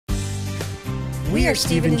We are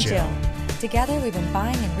Steve and Jill. Together, we've been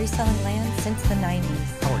buying and reselling land since the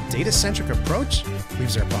 90s. Our data-centric approach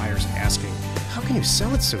leaves our buyers asking, how can you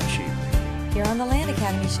sell it so cheap? Here on the Land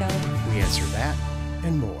Academy Show, We answer that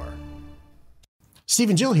and more. Steve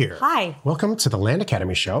and Jill here. Hi. Welcome to the Land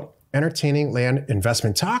Academy Show, entertaining land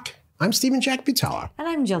investment talk. I'm Stephen Jack Butala. And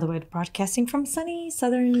I'm Jill DeWitt, broadcasting from sunny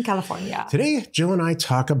Southern California. Today, Jill and I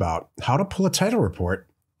talk about how to pull a title report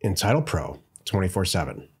in TitlePro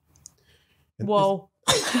 24/7. Whoa.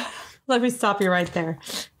 Let me stop you right there.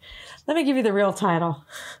 Let me give you the real title.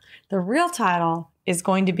 The real title is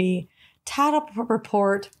going to be Title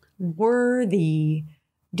Report Worthy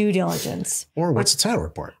Due Diligence. Or what's a title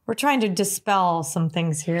report? We're trying to dispel some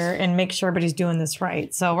things here and make sure everybody's doing this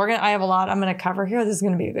right. So I have a lot I'm going to cover here. This is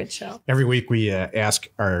going to be a good show. Every week we ask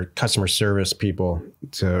our customer service people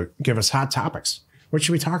to give us hot topics. What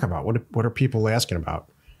should we talk about? What are people asking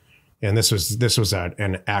about? And this was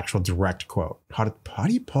an actual direct quote. How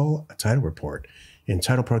do you pull a title report in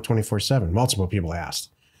TitlePro 24/7? Multiple people asked.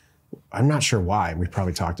 I'm not sure why. We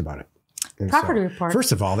probably talked about it. And Property report.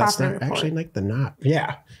 First of all, that's Property not report. actually like the not.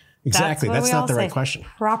 Yeah, exactly. That's not the right question.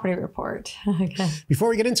 Property report. Okay. Before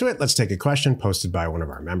we get into it, let's take a question posted by one of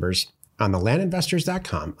our members on the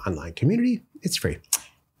landinvestors.com online community. It's free.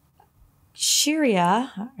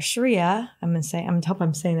 Sharia, I hope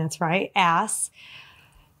I'm saying that's right, asks,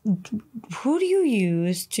 who do you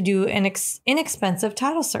use to do an inexpensive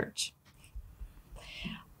title search?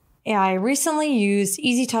 I recently used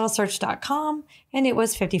easytitlesearch.com and it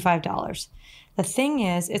was $55. The thing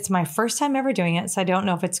is, it's my first time ever doing it, so I don't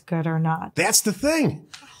know if it's good or not. That's the thing.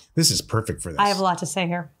 This is perfect for this. I have a lot to say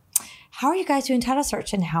here. How are you guys doing title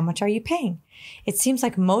search and how much are you paying? It seems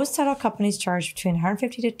like most title companies charge between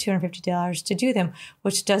 $150 to $250 to do them,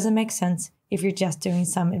 which doesn't make sense if you're just doing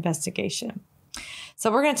some investigation.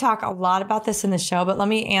 So we're going to talk a lot about this in the show, but let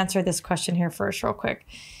me answer this question here first real quick.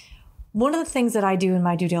 One of the things that I do in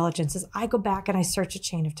my due diligence is I go back and I search a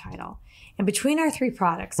chain of title. And between our three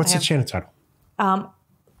products... What's the chain of title?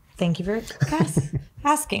 Thank you for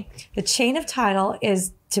asking. The chain of title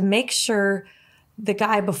is to make sure the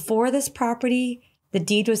guy before this property, the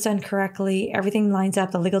deed was done correctly, everything lines up,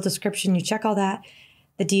 the legal description, you check all that.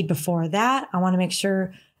 The deed before that, I want to make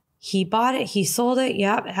sure he bought it, he sold it.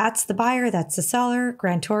 Yep, that's the buyer, that's the seller,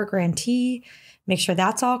 grantor, grantee. Make sure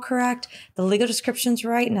that's all correct. The legal description's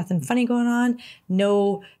right, nothing funny going on.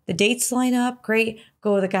 No, the dates line up, great.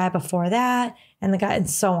 Go with the guy before that and the guy and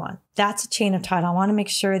so on. That's a chain of title. I want to make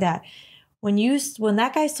sure that when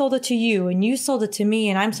that guy sold it to you and you sold it to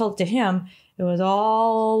me and I'm sold it to him, it was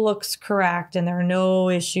all looks correct and there are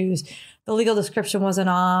no issues. The legal description wasn't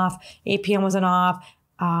off, APM wasn't off,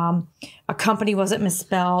 a company wasn't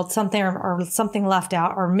misspelled, something or something left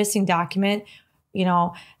out or missing document,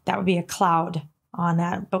 that would be a cloud on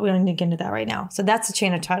that, but we don't need to get into that right now. So that's a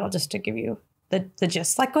chain of title, just to give you the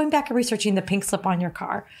gist, like going back and researching the pink slip on your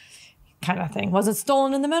car kind of thing. Wasn't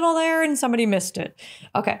stolen in the middle there and somebody missed it.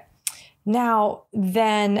 Okay. Now,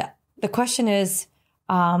 then the question is,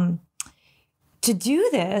 to do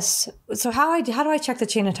this, so how do I check the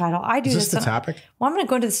chain of title? I do this. Is this the topic? Well, I'm going to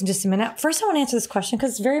go into this in just a minute. First, I want to answer this question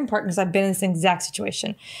because it's very important because I've been in this exact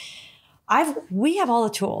situation. We have all the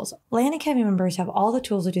tools. Land Academy members have all the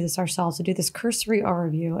tools to do this ourselves, to do this cursory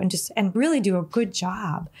overview and really do a good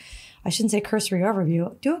job. I shouldn't say cursory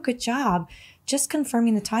overview. Do a good job just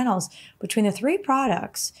confirming the titles between the three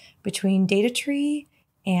products, between DataTree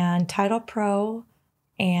and TitlePro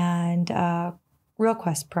and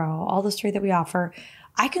RealQuest Pro, all those three that we offer.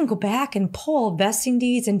 I can go back and pull vesting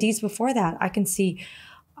deeds and deeds before that. I can see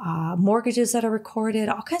mortgages that are recorded,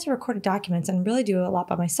 all kinds of recorded documents, and really do a lot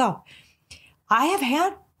by myself. I have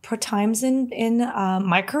had times in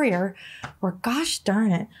my career where, gosh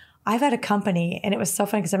darn it, I've had a company, and it was so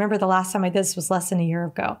funny because I remember the last time I did this was less than a year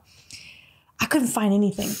ago. I couldn't find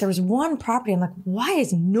anything. There was one property. I'm like, why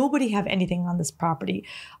does nobody have anything on this property?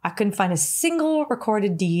 I couldn't find a single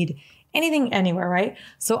recorded deed, anything anywhere, right?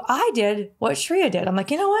 So I did what Shreya did. I'm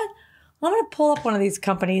like, you know what? I'm going to pull up one of these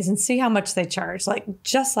companies and see how much they charge,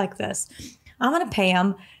 just like this. I'm going to pay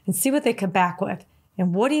them and see what they come back with.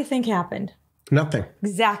 And what do you think happened? Nothing.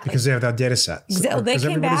 Exactly. Because they have that data set. Because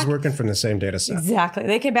everybody's working from the same data set. Exactly.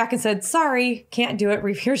 They came back and said, sorry, can't do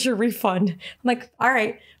it. Here's your refund. I'm like, all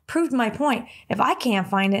right, proved my point. If I can't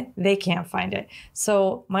find it, they can't find it.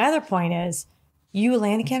 So my other point is, you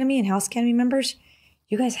Land Academy and House Academy members,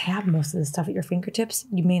 you guys have most of this stuff at your fingertips.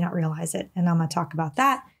 You may not realize it. And I'm going to talk about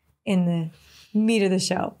that in the meat of the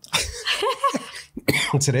show.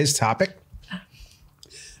 Today's topic,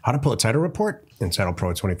 how to pull a title report in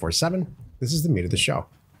TitlePro 24/7. This is the meat of the show.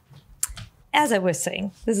 As I was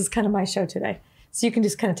saying, this is kind of my show today. So you can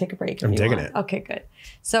just kind of take a break. I'm digging it. Okay, good.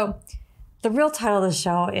 So the real title of the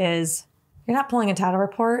show is you're not pulling a title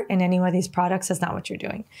report in any one of these products. That's not what you're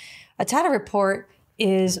doing. A title report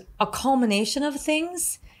is a culmination of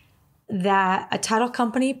things that a title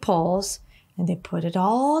company pulls, and they put it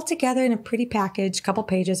all together in a pretty package, couple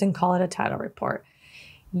pages, and call it a title report.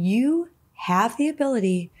 You have the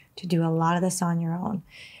ability to do a lot of this on your own.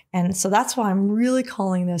 And so that's why I'm really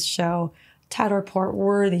calling this show Title Report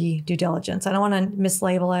Worthy Due Diligence. I don't want to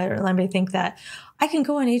mislabel it or let anybody think that I can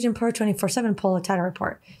go on Agent Pro 24/7 pull a title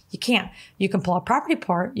report. You can't. You can pull a property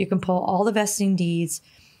report. You can pull all the vesting deeds.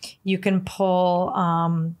 You can pull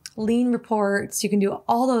lien reports. You can do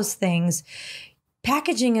all those things.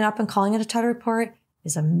 Packaging it up and calling it a title report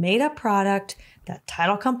is a made-up product that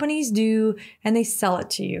title companies do, and they sell it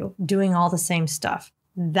to you, doing all the same stuff.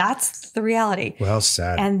 That's the reality. Well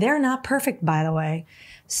said. And they're not perfect, by the way.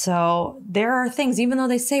 So there are things, even though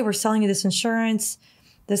they say we're selling you this insurance,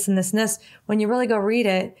 this and this and this, when you really go read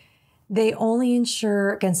it, they only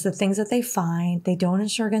insure against the things that they find. They don't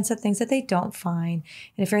insure against the things that they don't find.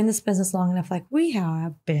 And if you're in this business long enough, like we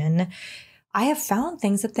have been, I have found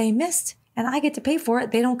things that they missed and I get to pay for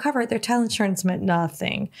it. They don't cover it. Their title insurance meant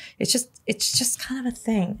nothing. It's just kind of a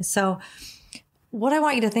thing. So what I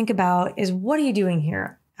want you to think about is, what are you doing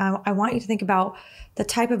here? I want you to think about the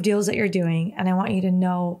type of deals that you're doing, and I want you to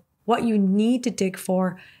know what you need to dig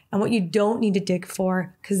for and what you don't need to dig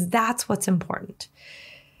for, because that's what's important.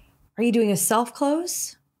 Are you doing a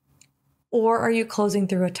self-close, or are you closing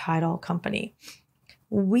through a title company?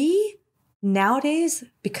 We nowadays,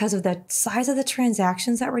 because of the size of the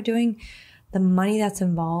transactions that we're doing, the money that's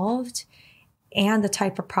involved, and the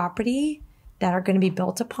type of property that are going to be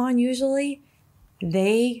built upon usually,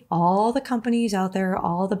 all the companies out there,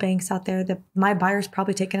 all the banks out there, my buyer's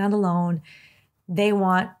probably taking out a loan, they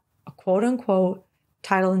want a quote unquote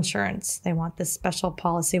title insurance. They want this special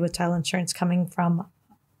policy with title insurance coming from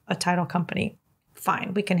a title company.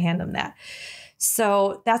 Fine, we can hand them that.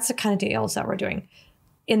 So that's the kind of deals that we're doing.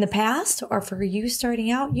 In the past, or for you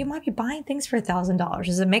starting out, you might be buying things for $1,000.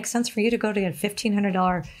 Does it make sense for you to go to get a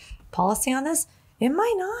 $1,500 policy on this? It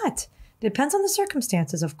might not. It depends on the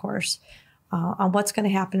circumstances, of course. On what's going to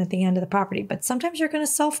happen at the end of the property. But sometimes you're going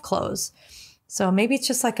to self-close. So maybe it's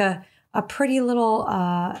just like a pretty little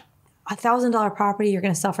 $1,000 property you're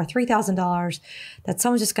going to sell for $3,000 that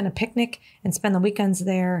someone's just going to picnic and spend the weekends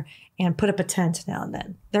there and put up a tent now and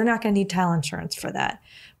then. They're not going to need title insurance for that.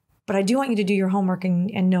 But I do want you to do your homework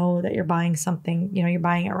and know that you're buying something, you're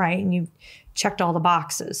buying it right and you've checked all the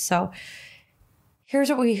boxes. So here's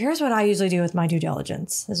what I usually do with my due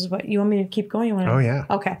diligence. This is what you want me to keep going. Oh yeah.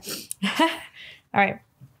 Okay. All right.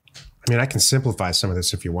 I mean, I can simplify some of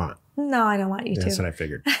this if you want. No, I don't want you to. That's what I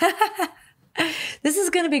figured. This is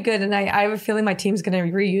going to be good. And I have a feeling my team's going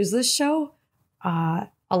to reuse this show a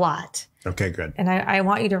lot. Okay, good. And I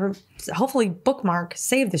want you to hopefully bookmark,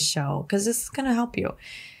 save this show, because this is going to help you.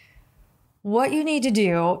 What you need to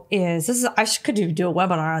do is, I could do a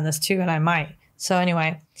webinar on this too, and I might. So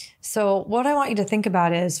anyway, what I want you to think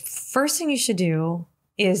about is, first thing you should do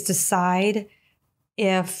is decide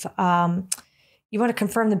if you want to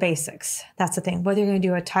confirm the basics. That's the thing, whether you're going to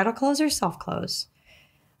do a title close or self-close.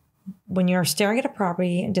 When you're staring at a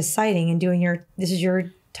property and deciding and doing this is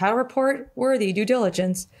your title report worthy due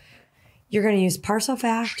diligence, you're going to use Parcel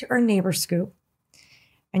Fact or Neighbor Scoop.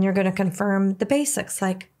 And you're going to confirm the basics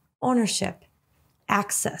like ownership,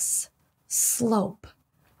 access, slope,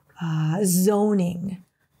 zoning.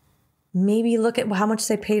 Maybe look at how much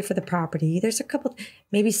they paid for the property. There's a couple,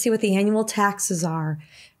 maybe see what the annual taxes are,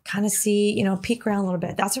 kind of see, peek around a little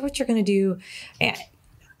bit. That's what you're going to do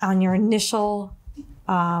on your initial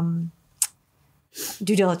due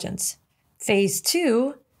diligence. Phase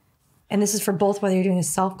 2, and this is for both whether you're doing a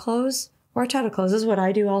self-close or a title close, this is what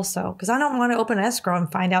I do also, because I don't want to open an escrow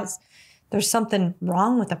and find out there's something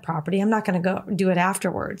wrong with the property. I'm not going to go do it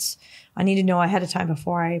afterwards. I need to know ahead of time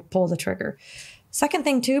before I pull the trigger. Second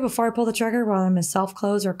thing too, before I pull the trigger, whether I'm a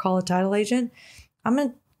self-close or call a title agent, I'm going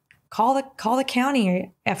to call the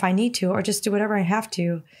county if I need to, or just do whatever I have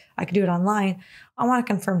to. I can do it online. I want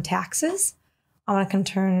to confirm taxes. I want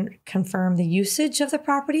to confirm the usage of the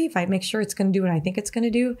property, if I make sure it's going to do what I think it's going to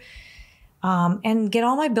do, and get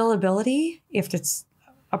all my billability, if it's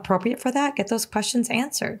appropriate for that, get those questions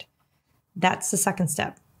answered. That's the second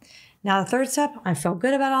step. Now, the third step, I feel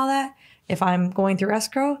good about all that. If I'm going through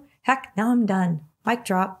escrow, heck, now I'm done. Mic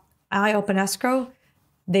drop. I open escrow.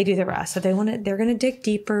 They do the rest. If they want it, they're going to dig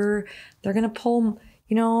deeper. They're going to pull,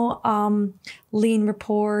 lien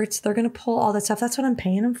reports. They're going to pull all that stuff. That's what I'm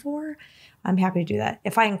paying them for. I'm happy to do that.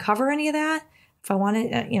 If I can cover any of that, if I want to,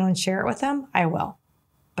 and share it with them, I will.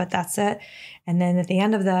 but that's it. And then at the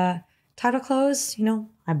end of the title close,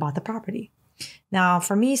 I bought the property. Now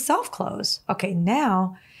for me, self-close. Okay,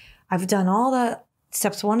 now I've done all the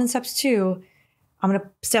steps 1 and steps 2.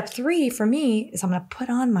 Step 3 for me is I'm going to put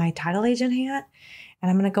on my title agent hat and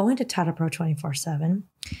I'm going to go into TitlePro 24/7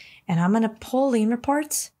 and I'm going to pull lien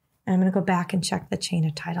reports and I'm going to go back and check the chain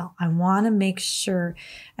of title. I want to make sure,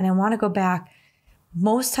 and I want to go back.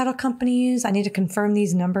 Most title companies, I need to confirm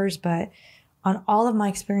these numbers, but on all of my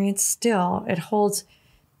experience still, it holds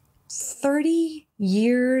 30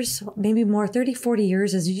 years, maybe more, 30, 40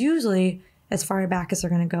 years is usually as far back as they're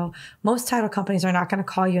going to go. Most title companies are not going to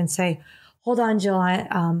call you and say, hold on, Jill,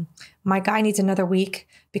 my guy needs another week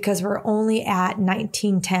because we're only at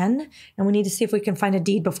 1910 and we need to see if we can find a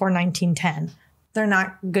deed before 1910. They're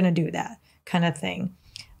not going to do that kind of thing.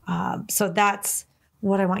 So that's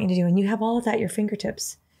what I want you to do. And you have all of that at your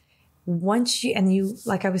fingertips. Once you,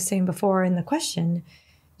 like I was saying before in the question,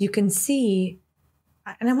 you can see,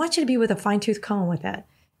 and I want you to be with a fine tooth comb with it.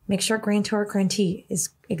 Make sure grantor, grantee is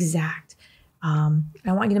exact. I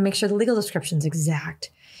want you to make sure the legal description is exact.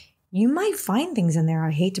 You might find things in there.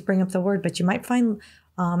 I hate to bring up the word, but you might find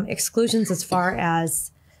exclusions as far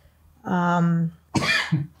as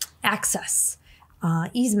access,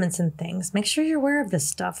 easements and things. Make sure you're aware of this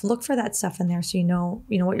stuff. Look for that stuff in there so you know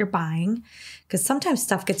what you're buying, because sometimes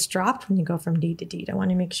stuff gets dropped when you go from deed to deed. I want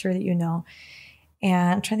to make sure that you know.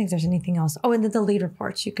 And I'm trying to think if there's anything else. Oh, and then the lead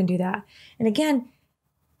reports, you can do that. And again,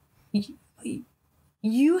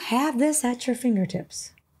 you have this at your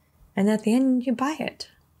fingertips. And at the end, you buy it.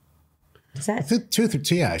 Is that?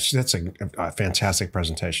 Yeah, that's a fantastic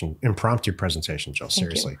presentation, impromptu presentation, Jill,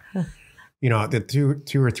 seriously. The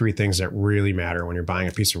two or three things that really matter when you're buying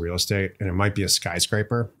a piece of real estate, and it might be a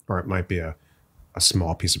skyscraper or it might be a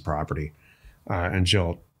small piece of property. And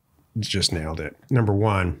Jill just nailed it. Number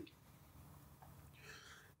one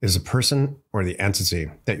is the person or the entity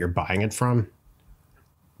that you're buying it from,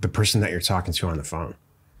 the person that you're talking to on the phone.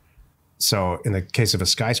 So in the case of a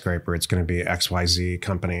skyscraper, it's going to be XYZ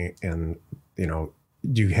company. And, you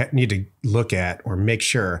need to look at or make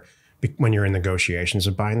sure when you're in negotiations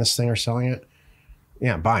of buying this thing or selling it,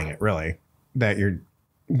 buying it really, that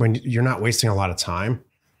you're not wasting a lot of time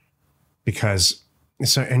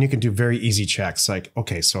and you can do very easy checks. Like,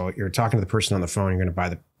 okay, so you're talking to the person on the phone, you're going to buy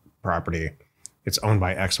the property. It's owned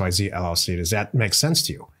by XYZ LLC. Does that make sense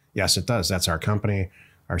to you? Yes, it does. That's our company.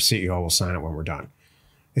 Our CEO will sign it when we're done.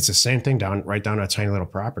 It's the same thing right down to a tiny little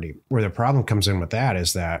property. Where the problem comes in with that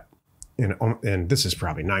is that, and this is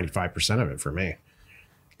probably 95% of it for me.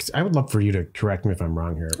 I would love for you to correct me if I'm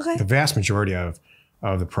wrong here. Okay. The vast majority of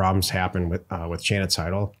the problems happen with chain of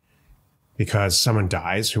title because someone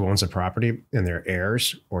dies who owns a property and their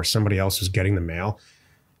heirs or somebody else who's getting the mail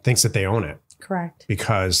thinks that they own it. Correct.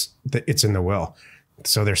 Because it's in the will.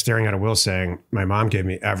 So they're staring at a will saying, my mom gave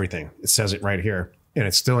me everything. It says it right here. And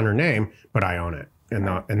it's still in her name, but I own it.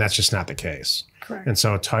 And that's just not the case. Correct. And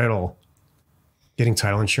so getting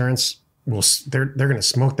title insurance, they're going to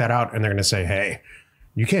smoke that out and they're going to say, hey,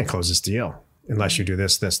 you can't close this deal unless you do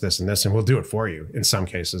this, this, this, and this, and we'll do it for you in some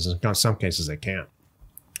cases. In some cases they can't,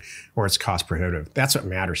 or it's cost prohibitive. That's what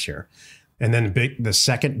matters here. And then the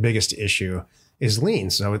second biggest issue is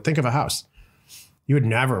liens. So think of a house. You would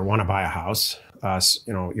never want to buy a house.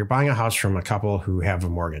 You're buying a house from a couple who have a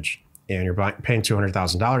mortgage and you're paying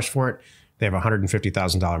 $200,000 for it. They have a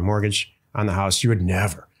 $150,000 mortgage on the house. You would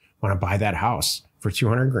never want to buy that house for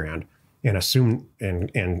 $200,000 and assume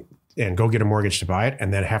and go get a mortgage to buy it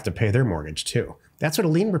and then have to pay their mortgage too. That's what a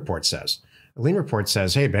lien report says. A lien report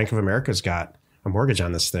says, hey, Bank of America's got a mortgage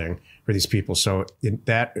on this thing for these people. So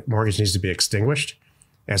that mortgage needs to be extinguished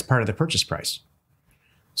as part of the purchase price.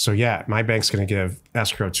 So yeah, my bank's going to give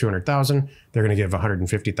escrow $200,000. They're going to give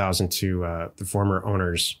 $150,000 to the former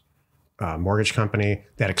owner's mortgage company.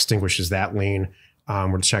 That extinguishes that lien.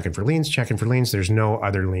 We're checking for liens. There's no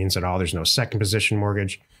other liens at all. There's no second position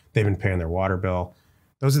mortgage. They've been paying their water bill.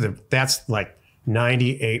 That's like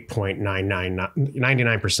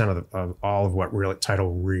 99% of all of what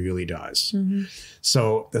title really does. Mm-hmm.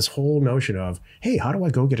 So this whole notion of, hey, how do I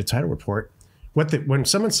go get a title report? When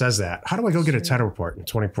someone says that, how do I go get a title report in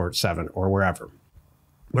 24/7 or wherever?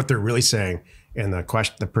 What they're really saying, and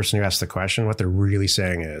the person who asked the question, what they're really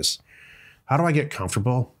saying is, how do I get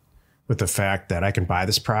comfortable with the fact that I can buy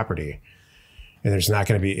this property and there's not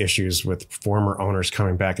going to be issues with former owners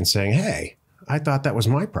coming back and saying, hey, I thought that was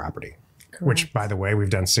my property. Correct. Which, by the way, we've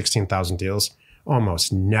done 16,000 deals,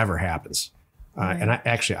 almost never happens. Right. And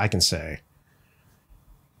I can say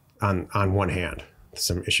on one hand,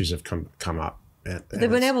 some issues have come up. And they've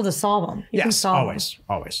been able to solve them. Yes, always.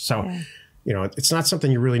 So, it's not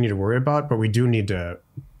something you really need to worry about, but we do need to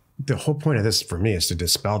the whole point of this for me is to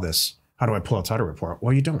dispel this. How do I pull a title report?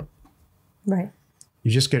 Well, you don't. Right.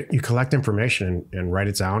 You collect information and write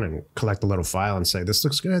it down and collect a little file and say, this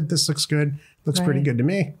looks good. This looks good. Looks pretty good to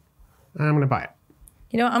me. I'm going to buy it.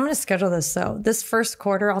 You know, I'm going to schedule this though. This first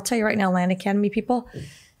quarter, I'll tell you right now, Land Academy people,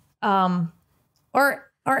 or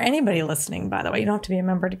anybody listening, by the way, you don't have to be a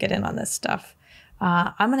member to get in on this stuff.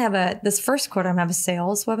 I'm going to have this first quarter, I'm going to have a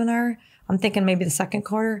sales webinar. I'm thinking maybe the second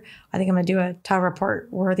quarter, I think I'm going to do a title report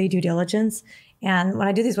worthy due diligence. And when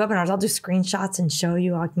I do these webinars, I'll do screenshots and show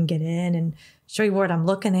you how I can get in and show you what I'm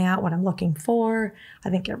looking at, what I'm looking for. I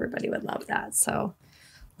think everybody would love that. So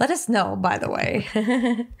let us know, by the way.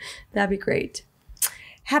 That'd be great.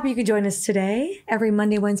 Happy you could join us today. Every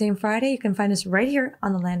Monday, Wednesday, and Friday, you can find us right here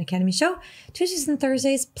on the Land Academy Show. Tuesdays and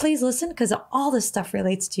Thursdays, please listen because all this stuff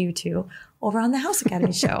relates to you too over on the House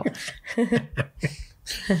Academy Show.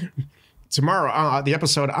 Tomorrow, the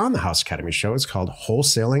episode on the House Academy Show is called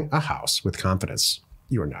Wholesaling a House with Confidence.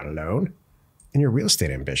 You are not alone in your real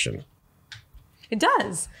estate ambition. It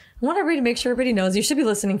does. I want everybody to make sure everybody knows you should be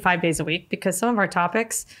listening 5 days a week because some of our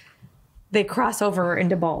topics, they cross over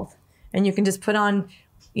into both. And you can just put on,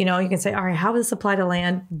 you know, you can say, all right, how would this apply to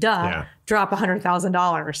land? Drop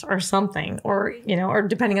 $100,000 or something. Or, you know, or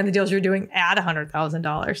depending on the deals you're doing, add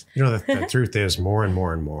 $100,000. You know, the truth is more and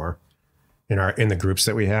more and more in the groups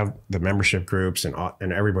that we have, the membership groups and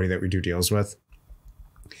everybody that we do deals with,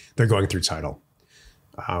 they're going through title.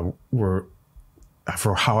 However,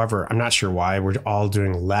 I'm not sure why, we're all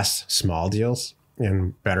doing less small deals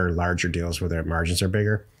and better larger deals where their margins are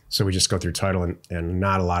bigger. So we just go through title and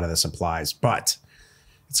not a lot of this applies. But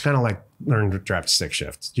it's kind of like learning to drive a stick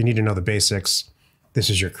shift. You need to know the basics. This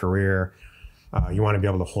is your career. You want to be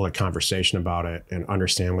able to hold a conversation about it and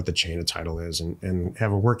understand what the chain of title is and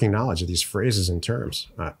have a working knowledge of these phrases and terms.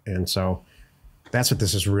 And so that's what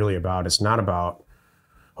this is really about. It's not about,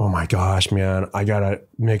 oh my gosh, man, I got to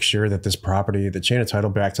make sure that this property, the chain of title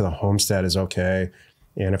back to the homestead is okay.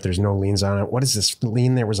 And if there's no liens on it, what is this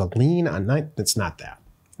lien? There was a lien on night. It's not that.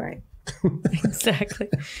 Right. Exactly.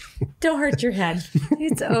 Don't hurt your head.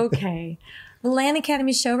 It's okay. The Land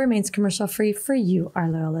Academy Show remains commercial free for you, our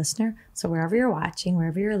loyal listener. So wherever you're watching,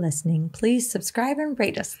 wherever you're listening, please subscribe and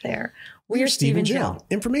rate us there. We're Steve and Jill.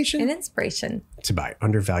 Information and inspiration to buy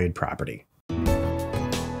undervalued property.